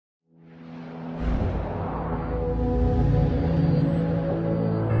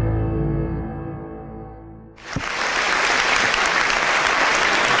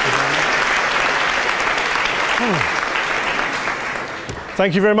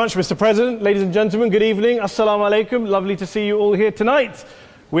Thank you very much, Mr. President. Ladies and gentlemen, good evening. Assalamu alaikum. Lovely to see you all here tonight.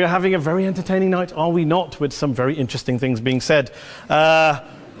 We are having a very entertaining night, are we not, with some very interesting things being said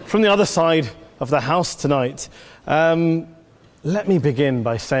from the other side of the house tonight. Let me begin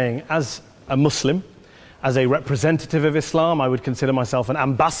by saying, as a Muslim, as a representative of Islam, I would consider myself an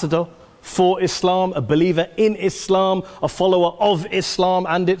ambassador for Islam, a believer in Islam, a follower of Islam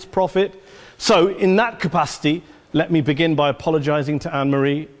and its Prophet. So, in that capacity, let me begin by apologizing to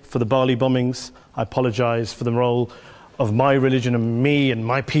Anne-Marie for the Bali bombings. I apologize for the role of my religion and me and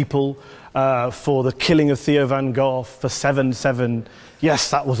my people, for the killing of Theo van Gogh, for 7/7.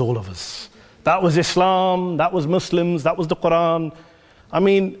 Yes, that was all of us. That was Islam, that was Muslims, that was the Quran. I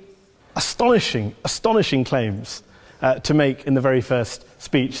mean, astonishing claims to make in the very first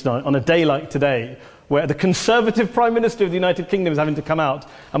speech tonight, on a day like today, where the Conservative Prime Minister of the United Kingdom is having to come out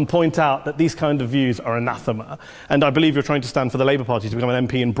and point out that these kind of views are anathema. And I believe you're trying to stand for the Labour Party to become an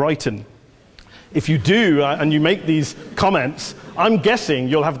MP in Brighton. If you do, and you make these comments, I'm guessing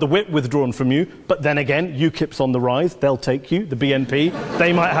you'll have the whip withdrawn from you, but then again, UKIP's on the rise, they'll take you, the BNP,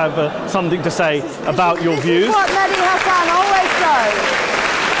 they might have something to say about your views. This is what Mehdi Hasan always does.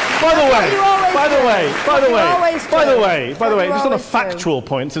 By the way, just on a factual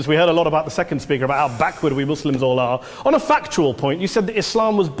point, since we heard a lot about the second speaker, about how backward we Muslims all are, on a factual point, you said that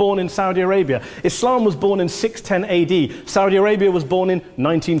Islam was born in Saudi Arabia. Islam was born in 610 AD. Saudi Arabia was born in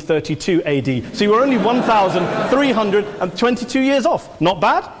 1932 AD. So you were only 1,322 years off. Not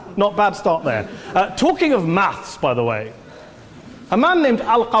bad? Not bad start there. Talking of maths, by the way, a man named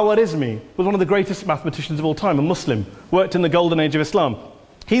Al-Khwarizmi was one of the greatest mathematicians of all time, a Muslim, worked in the golden age of Islam.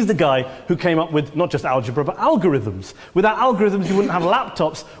 He's the guy who came up with not just algebra, but algorithms. Without algorithms, you wouldn't have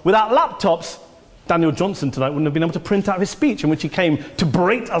laptops. Without laptops, Daniel Johnson tonight wouldn't have been able to print out his speech in which he came to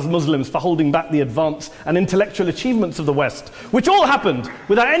berate us Muslims for holding back the advance and intellectual achievements of the West, which all happened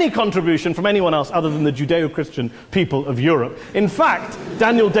without any contribution from anyone else other than the Judeo-Christian people of Europe. In fact,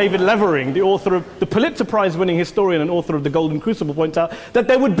 Daniel David Levering, the author of the Pulitzer Prize-winning historian and author of The Golden Crucible, points out that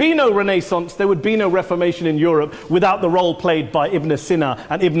there would be no Renaissance, there would be no Reformation in Europe without the role played by Ibn Sina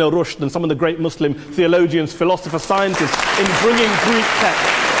and Ibn Rushd and some of the great Muslim theologians, philosophers, scientists in bringing Greek texts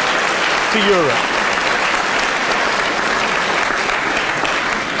to Europe.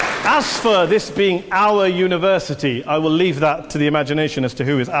 As for this being our university, I will leave that to the imagination as to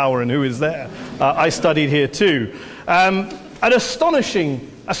who is our and who is there. I studied here too. An astonishing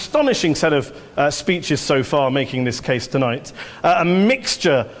set of speeches so far making this case tonight. A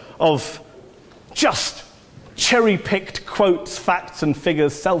mixture of just cherry-picked quotes, facts and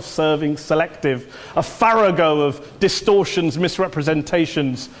figures, self-serving, selective, a farrago of distortions,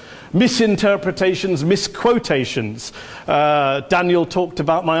 misrepresentations, misinterpretations, misquotations. Daniel talked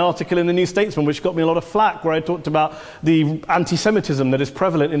about my article in the New Statesman, which got me a lot of flack, where I talked about the anti-Semitism that is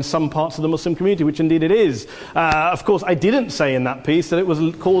prevalent in some parts of the Muslim community, which indeed it is. Of course, I didn't say in that piece that it was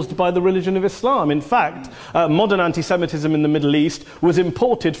caused by the religion of Islam. In fact, modern anti-Semitism in the Middle East was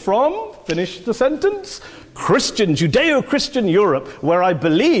imported from, finish the sentence, Christian, Judeo-Christian Europe, where I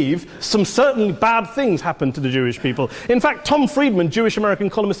believe some certainly bad things happened to the Jewish people. In fact, Tom Friedman, Jewish-American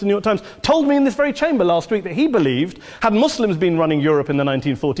columnist in the New York Times, told me in this very chamber last week that he believed, had Muslims been running Europe in the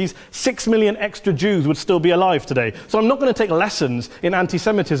 1940s, 6 million extra Jews would still be alive today. So I'm not going to take lessons in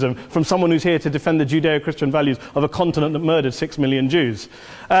anti-Semitism from someone who's here to defend the Judeo-Christian values of a continent that murdered 6 million Jews.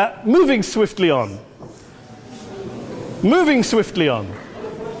 Moving swiftly on.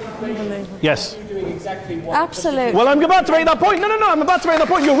 Yes. Absolutely. Well, I'm about to make that point. No, I'm about to make that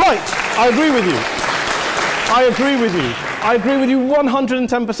point. You're right. I agree with you. I agree with you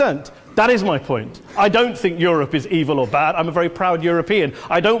 110%. That is my point. I don't think Europe is evil or bad. I'm a very proud European.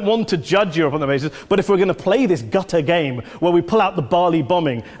 I don't want to judge Europe on that basis, but if we're going to play this gutter game where we pull out the Bali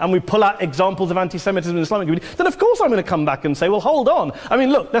bombing and we pull out examples of anti-Semitism in the Islamic community, then of course I'm going to come back and say, well, hold on. I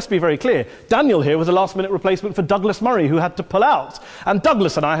mean, look, let's be very clear. Daniel here was a last-minute replacement for Douglas Murray, who had to pull out. And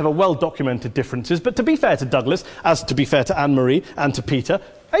Douglas and I have a well-documented differences, but to be fair to Douglas, as to be fair to Anne-Marie and to Peter,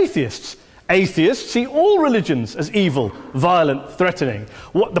 atheists. Atheists see all religions as evil, violent, threatening.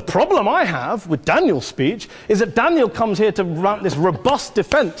 What the problem I have with Daniel's speech is that Daniel comes here to run this robust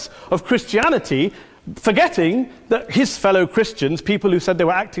defense of Christianity, forgetting that his fellow Christians, people who said they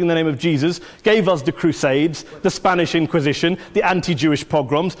were acting in the name of Jesus, gave us the Crusades, the Spanish Inquisition, the anti-Jewish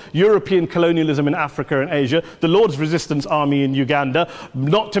pogroms, European colonialism in Africa and Asia, the Lord's Resistance Army in Uganda,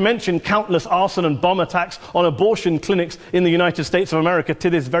 not to mention countless arson and bomb attacks on abortion clinics in the United States of America to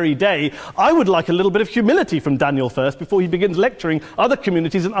this very day. I would like a little bit of humility from Daniel first before he begins lecturing other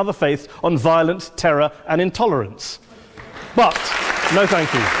communities and other faiths on violence, terror and intolerance. But, no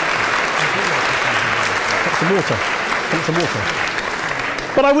thank you. Some water.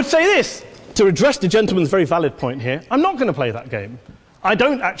 But I would say this, to address the gentleman's very valid point here, I'm not going to play that game. I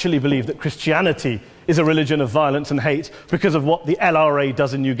don't actually believe that Christianity is a religion of violence and hate because of what the LRA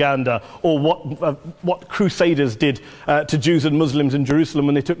does in Uganda or what Crusaders did to Jews and Muslims in Jerusalem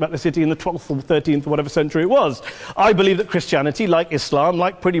when they took back the city in the 12th or 13th or whatever century it was. I believe that Christianity, like Islam,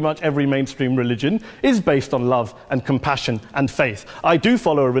 like pretty much every mainstream religion, is based on love and compassion and faith. I do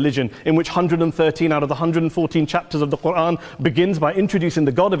follow a religion in which 113 out of the 114 chapters of the Quran begins by introducing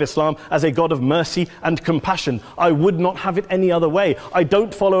the God of Islam as a God of mercy and compassion. I would not have it any other way. I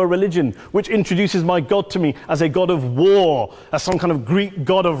don't follow a religion which introduces my God to me as a God of war, as some kind of Greek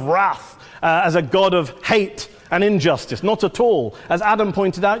God of wrath, as a God of hate and injustice. Not at all. As Adam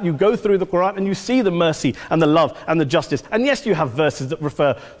pointed out, you go through the Quran and you see the mercy and the love and the justice. And yes, you have verses that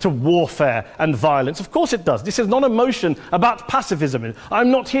refer to warfare and violence. Of course it does. This is not a motion about pacifism. I'm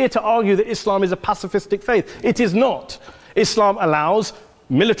not here to argue that Islam is a pacifistic faith. It is not. Islam allows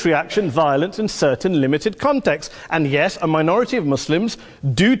military action, violence in certain limited contexts. And yes, a minority of Muslims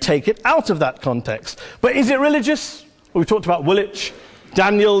do take it out of that context. But is it religious? We've talked about Woolwich.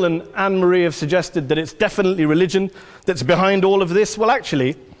 Daniel and Anne-Marie have suggested that it's definitely religion that's behind all of this. Well,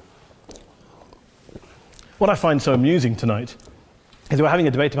 actually, what I find so amusing tonight is we're having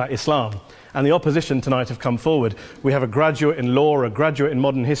a debate about Islam. And the opposition tonight have come forward. We have a graduate in law, a graduate in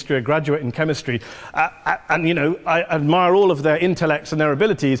modern history, a graduate in chemistry. And, you know, I admire all of their intellects and their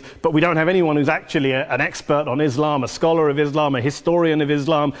abilities, but we don't have anyone who's actually an expert on Islam, a scholar of Islam, a historian of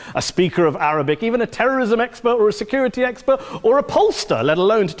Islam, a speaker of Arabic, even a terrorism expert or a security expert or a pollster, let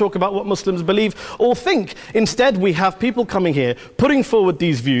alone to talk about what Muslims believe or think. Instead, we have people coming here, putting forward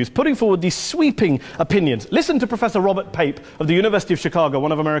these views, putting forward these sweeping opinions. Listen to Professor Robert Pape of the University of Chicago,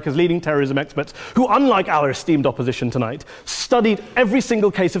 one of America's leading terrorism experts, who, unlike our esteemed opposition tonight, studied every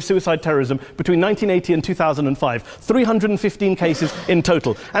single case of suicide terrorism between 1980 and 2005, 315 cases in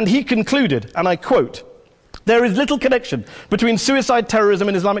total. And he concluded, and I quote, "There is little connection between suicide terrorism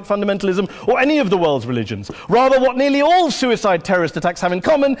and Islamic fundamentalism or any of the world's religions. Rather, what nearly all suicide terrorist attacks have in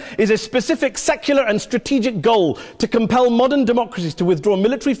common is a specific secular and strategic goal to compel modern democracies to withdraw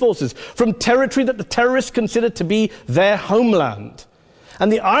military forces from territory that the terrorists consider to be their homeland."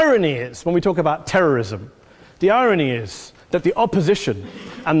 And the irony is, when we talk about terrorism, the irony is that the opposition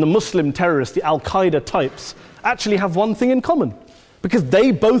and the Muslim terrorists, the Al-Qaeda types, actually have one thing in common. Because they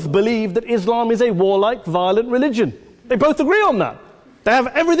both believe that Islam is a warlike, violent religion. They both agree on that. They have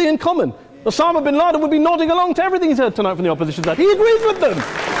everything in common. Osama bin Laden would be nodding along to everything he's heard tonight from the opposition side. He agrees with them.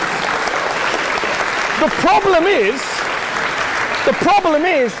 The problem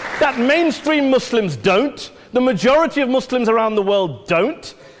is that mainstream Muslims don't. The majority of Muslims around the world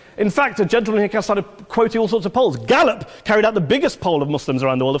don't. In fact, a gentleman here started quoting all sorts of polls. Gallup carried out the biggest poll of Muslims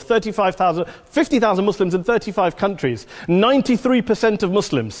around the world, of 50,000 Muslims in 35 countries. 93% of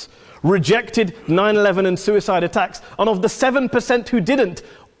Muslims rejected 9/11 and suicide attacks. And of the 7% who didn't,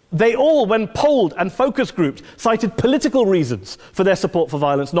 they all, when polled and focus grouped, cited political reasons for their support for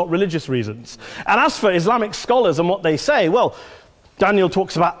violence, not religious reasons. And as for Islamic scholars and what they say, well, Daniel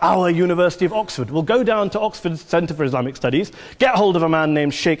talks about our University of Oxford. We'll go down to Oxford's Centre for Islamic Studies, get hold of a man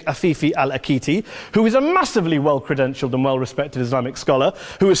named Sheikh Afifi al-Akiti, who is a massively well-credentialed and well-respected Islamic scholar,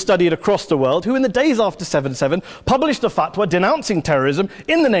 who has studied across the world, who in the days after 7/7 published a fatwa denouncing terrorism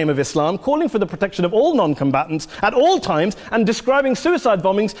in the name of Islam, calling for the protection of all non-combatants at all times, and describing suicide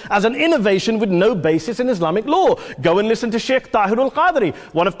bombings as an innovation with no basis in Islamic law. Go and listen to Sheikh Tahir al-Qadri,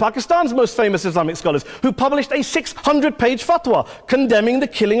 one of Pakistan's most famous Islamic scholars, who published a 600-page fatwa condemning the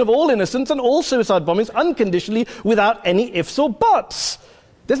killing of all innocents and all suicide bombings unconditionally without any ifs or buts.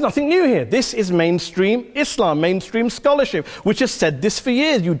 There's nothing new here. This is mainstream Islam, mainstream scholarship, which has said this for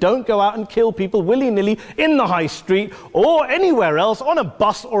years. You don't go out and kill people willy-nilly in the high street or anywhere else, on a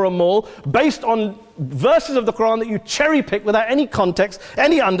bus or a mall, based on verses of the Quran that you cherry-pick without any context,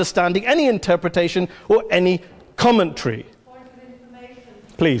 any understanding, any interpretation, or any commentary. Point of information.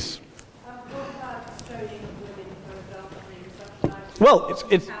 Please. Well,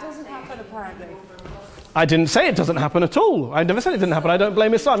 it doesn't happen apparently. I didn't say it doesn't happen at all. I never said it didn't happen. I don't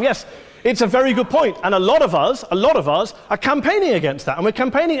blame Islam. Yes, it's a very good point. And a lot of us are campaigning against that. And we're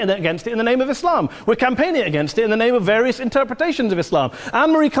campaigning against it in the name of Islam. We're campaigning against it in the name of various interpretations of Islam.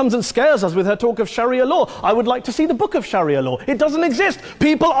 Anne-Marie comes and scares us with her talk of Sharia law. I would like to see the book of Sharia law. It doesn't exist.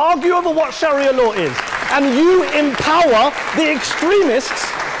 People argue over what Sharia law is. And you empower the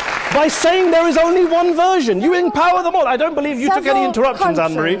extremists by saying there is only one version. You empower them all. I don't believe you took any interruptions,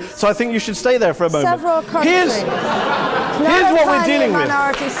 Anne-Marie, so I think you should stay there for a moment. Several countries. Here's what we're dealing with.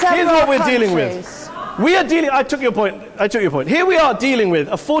 Here's what we're dealing with. We are dealing, I took your point. Here we are dealing with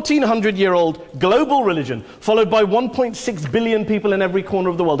a 1400-year-old global religion followed by 1.6 billion people in every corner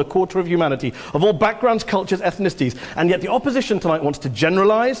of the world, a quarter of humanity, of all backgrounds, cultures, ethnicities. And yet the opposition tonight wants to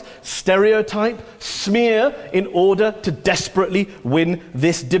generalize, stereotype, smear in order to desperately win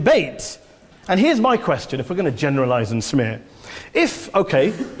this debate. And here's my question, if we're going to generalize and smear. If,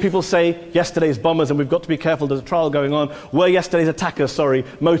 okay, people say yesterday's bombers, and we've got to be careful, there's a trial going on, were yesterday's attackers,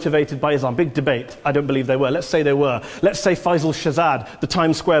 motivated by Islam? Big debate. I don't believe they were. Let's say they were. Let's say Faisal Shahzad, the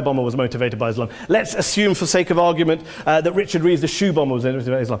Times Square bomber, was motivated by Islam. Let's assume, for sake of argument, that Richard Reeves, the shoe bomber, was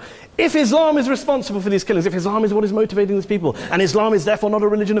motivated by Islam. If Islam is responsible for these killings, if Islam is what is motivating these people, and Islam is therefore not a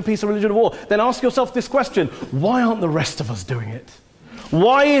religion of peace, a religion of war, then ask yourself this question: why aren't the rest of us doing it?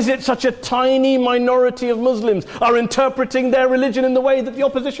 Why is it such a tiny minority of Muslims are interpreting their religion in the way that the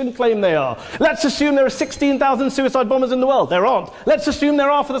opposition claim they are? Let's assume there are 16,000 suicide bombers in the world. There aren't. Let's assume there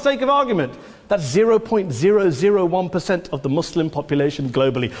are for the sake of argument. That's 0.001% of the Muslim population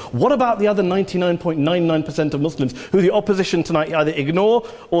globally. What about the other 99.99% of Muslims who the opposition tonight either ignore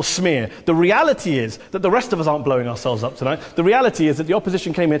or smear? The reality is that the rest of us aren't blowing ourselves up tonight. The reality is that the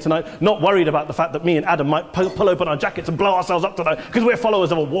opposition came here tonight not worried about the fact that me and Adam might pull open our jackets and blow ourselves up tonight because we're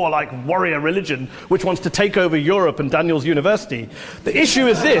followers of a warlike warrior religion which wants to take over Europe and Daniel's university. The issue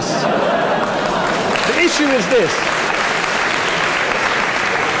is this. The issue is this.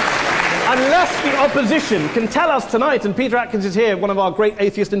 Unless the opposition can tell us tonight, and Peter Atkins is here, one of our great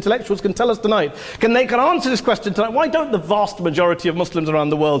atheist intellectuals, can tell us tonight, can answer this question tonight: why don't the vast majority of Muslims around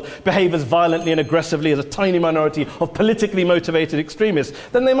the world behave as violently and aggressively as a tiny minority of politically motivated extremists?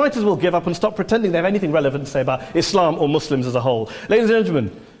 Then they might as well give up and stop pretending they have anything relevant to say about Islam or Muslims as a whole. Ladies and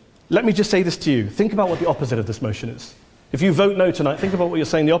gentlemen, let me just say this to you. Think about what the opposite of this motion is. If you vote no tonight, think about what you're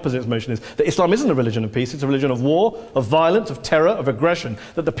saying the opposite motion is. That Islam isn't a religion of peace, it's a religion of war, of violence, of terror, of aggression.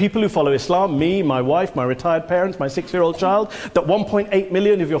 That the people who follow Islam, me, my wife, my retired parents, my 6-year-old child, that 1.8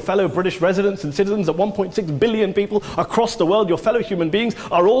 million of your fellow British residents and citizens, that 1.6 billion people across the world, your fellow human beings,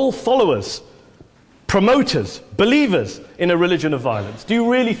 are all followers, promoters, believers in a religion of violence. Do you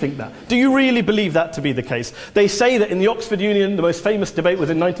really think that? Do you really believe that to be the case? They say that in the Oxford Union, the most famous debate was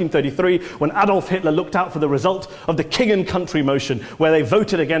in 1933 when Adolf Hitler looked out for the result of the King and Country motion, where they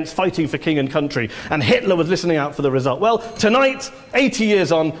voted against fighting for King and Country, and Hitler was listening out for the result. Well, tonight, 80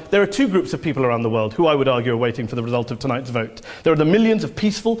 years on, there are two groups of people around the world who I would argue are waiting for the result of tonight's vote. There are the millions of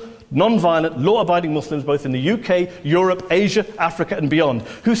peaceful, non-violent, law-abiding Muslims both in the UK, Europe, Asia, Africa and beyond,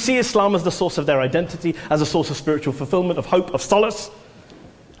 who see Islam as the source of their identity, as a source of spiritual fulfillment, of hope, of solace.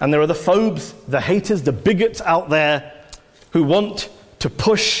 And there are the phobes, the haters, the bigots out there who want to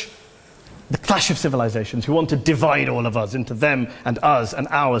push the clash of civilizations, who want to divide all of us into them and us and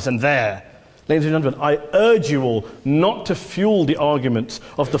ours and their. Ladies and gentlemen, I urge you all not to fuel the arguments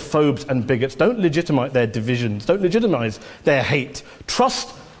of the phobes and bigots. Don't legitimize their divisions. Don't legitimize their hate.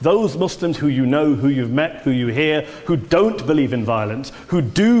 Trust those Muslims who you know, who you've met, who you hear, who don't believe in violence, who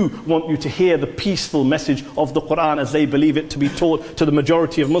do want you to hear the peaceful message of the Quran as they believe it to be taught to the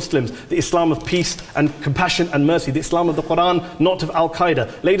majority of Muslims, the Islam of peace and compassion and mercy, the Islam of the Quran, not of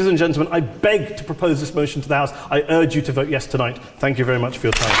Al-Qaeda. Ladies and gentlemen, I beg to propose this motion to the House. I urge you to vote yes tonight. Thank you very much for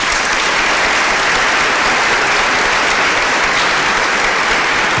your time.